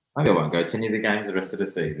 Maybe I won't go to any of the games the rest of the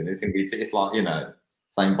season. It's like,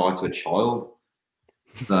 saying bye to a child.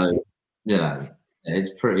 So, it's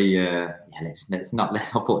pretty. Let's not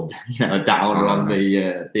put a downer on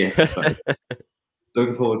the episode.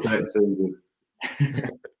 Looking forward to next season.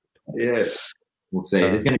 Yeah, we'll see.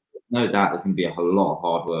 There's going to be no doubt. There's going to be a lot of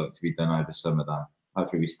hard work to be done over summer, though.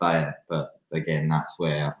 Hopefully, we stay it. But again, that's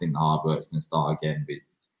where I think the hard work's going to start again with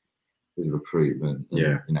recruitment.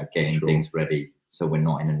 And, getting things ready so we're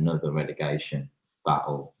not in another relegation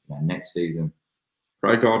battle next season.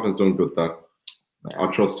 Ray Gardner's done good though.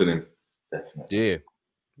 I trust in him. Definitely. Do you?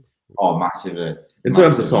 Oh, massively. In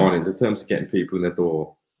terms of signings, in terms of getting people in the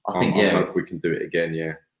door, I hope we can do it again.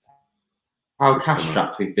 Yeah. How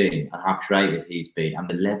cash-strapped we've been and how creative he's been and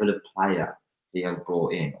the level of player he has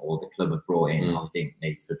brought in or the club have brought in, I think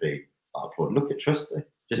needs to be applauded. Look at Trusty.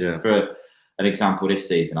 For an example this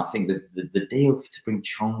season, I think the deal to bring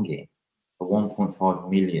Chong in for 1.5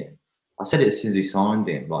 million, I said it as soon as we signed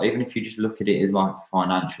him, like even if you just look at it as like a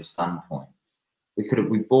financial standpoint,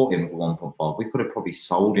 we bought him for 1.5. We could have probably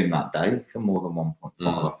sold him that day for more than 1.5,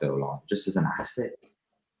 I feel like, just as an asset.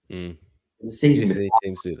 The season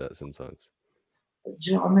teams do that sometimes. Do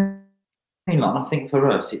you know what I mean? Like, I think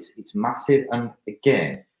for us, it's massive. And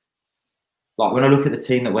again, like when I look at the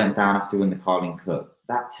team that went down after we won the Carling Cup,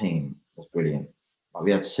 that team was brilliant. Like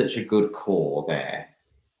we had such a good core there.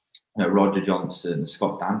 Roger Johnson and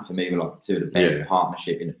Scott Dan for me were like 2 of the best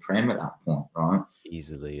partnership in the Prem at that point, right?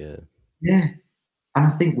 Easily, yeah. Yeah. And I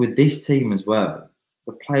think with this team as well,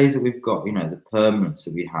 the players that we've got, the permanence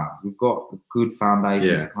that we have, we've got a good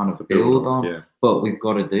foundation to kind of build on. Yeah. But we've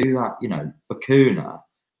got to do that. Bakuna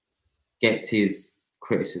gets his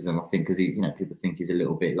criticism, I think, because people think he's a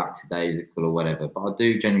little bit lackadaisical or whatever. But I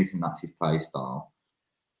do genuinely think that's his play style.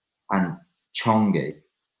 And Chongi,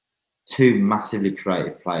 2 massively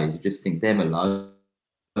creative players. You just think them alone,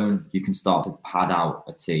 you can start to pad out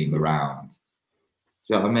a team around.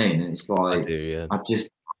 Do you know what I mean? And it's like, I do, yeah.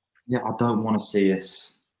 I don't want to see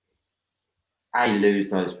us lose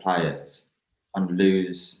those players and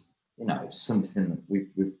lose, something that we've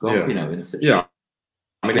got, in such. Yeah.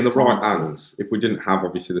 I mean, in the right hands, if we didn't have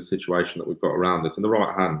obviously the situation that we've got around us, in the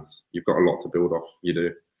right hands, you've got a lot to build off. You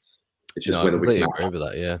do. It's just whether we can agree with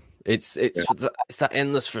that. Yeah, it's that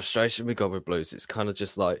endless frustration we got with Blues. It's kind of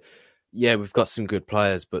just like, we've got some good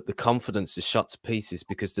players, but the confidence is shot to pieces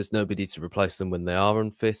because there's nobody to replace them when they are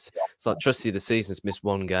unfit. It's like Trusty, the season's missed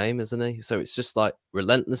 1 game, isn't he? So it's just like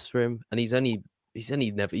relentless for him, and he's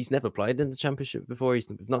never played in the Championship before.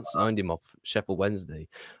 We've not signed him off Sheffield Wednesday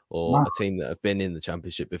or a team that have been in the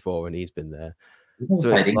Championship before, and he's been there. So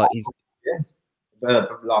it's like he's like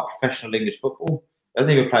professional English football. He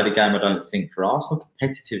hasn't even played a game, I don't think, for Arsenal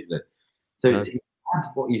competitively. So it's mad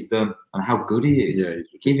what he's done and how good he is. Yeah,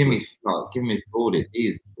 give him his plaudits. He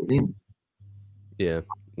is brilliant. Yeah,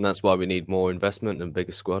 and that's why we need more investment and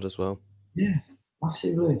bigger squad as well. Yeah,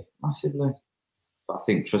 massively. But I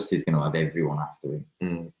think Trusty's going to have everyone after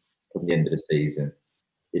him come the end of the season.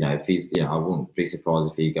 If he's, I wouldn't be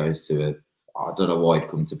surprised if he goes to I don't know why he'd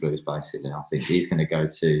come to Blues, basically. I think he's going to go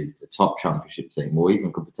to the top championship team, or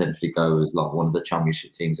even could potentially go as like one of the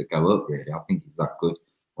championship teams that go up, really. I think he's that good.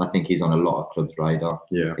 I think he's on a lot of clubs' radar.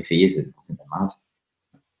 Yeah. If he isn't, I think they're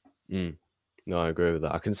mad. No, I agree with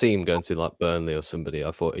that. I can see him going to like Burnley or somebody.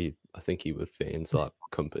 I think he would fit into like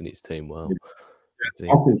Company's team well.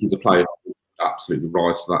 Yeah. I think he's a player who absolutely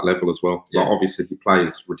rise to that level as well. Yeah. Like, obviously, he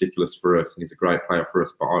plays ridiculous for us, and he's a great player for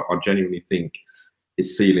us. But I genuinely think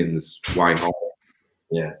his ceiling's way higher.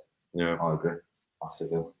 Yeah, I agree.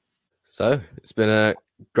 Massively. So it's been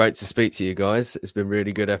great to speak to you guys. It's been a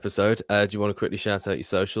really good episode. Do you want to quickly shout out your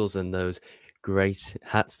socials and those great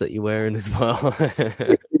hats that you're wearing as well?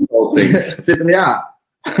 Tip in the hat.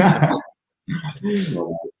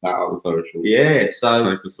 Out of the social. Yeah, so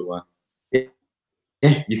take us away.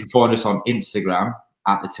 Yeah, you can find us on Instagram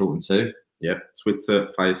at the Tilton Two. Yeah, Twitter,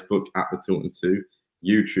 Facebook at the Tilton Two,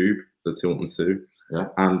 YouTube the Tilton Two,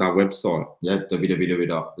 and our website. Yeah,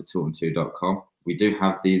 www.thetilton2.com. We do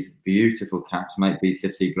have these beautiful caps, make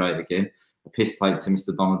BCFC great again. A piss take to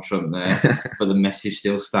Mr. Donald Trump there, but the message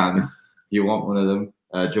still stands. If you want one of them,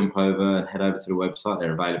 jump over and head over to the website.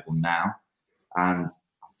 They're available now. And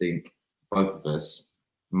I think both of us,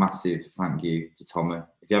 massive thank you to Tommy.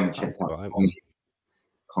 If you haven't checked out Tommy's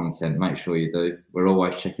content, make sure you do. We're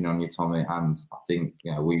always checking on you, Tommy. And I think,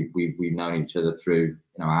 we've known each other through,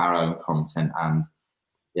 our own content. And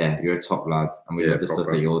yeah, you're a top lad. And we love the stuff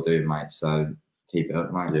that you're doing, mate. So keep it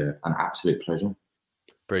up, mate. Yeah. An absolute pleasure.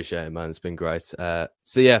 Appreciate it, man. It's been great. So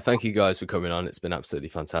yeah, thank you guys for coming on. It's been absolutely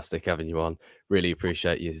fantastic having you on. Really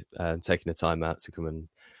appreciate you taking the time out to come and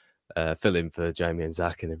fill in for Jamie and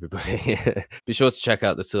Zach and everybody. Be sure to check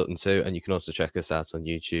out the Tilton Two, and you can also check us out on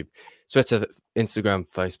YouTube, Twitter, Instagram,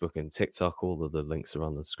 Facebook, and TikTok. All of the links are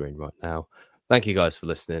on the screen right now. Thank you guys for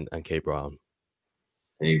listening, and keep right on.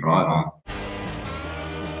 Keep right on.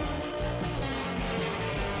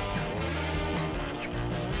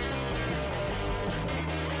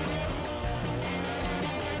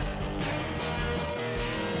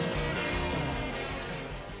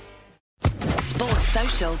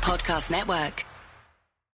 Social Podcast Network.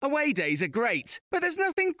 Away days are great, but there's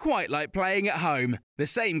nothing quite like playing at home. The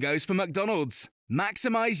same goes for McDonald's.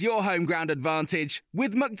 Maximise your home ground advantage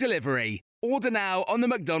with McDelivery. Order now on the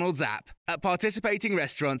McDonald's app. At participating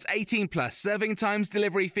restaurants, 18 plus serving times,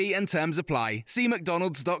 delivery fee and terms apply. See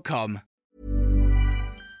mcdonalds.com.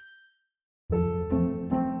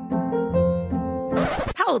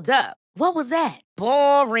 Hold up. What was that?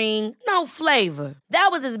 Boring. No flavor. That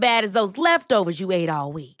was as bad as those leftovers you ate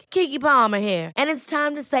all week. Keke Palmer here. And it's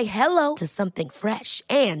time to say hello to something fresh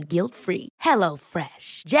and guilt-free. Hello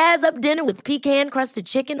Fresh. Jazz up dinner with pecan-crusted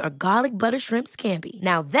chicken or garlic butter shrimp scampi.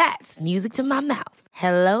 Now that's music to my mouth.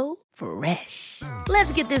 Hello Fresh.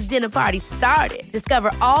 Let's get this dinner party started.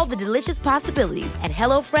 Discover all the delicious possibilities at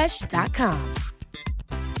HelloFresh.com.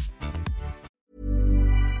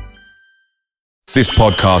 This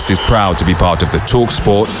podcast is proud to be part of the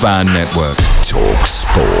TalkSport Fan Network.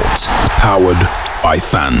 TalkSport. Powered by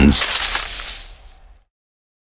fans.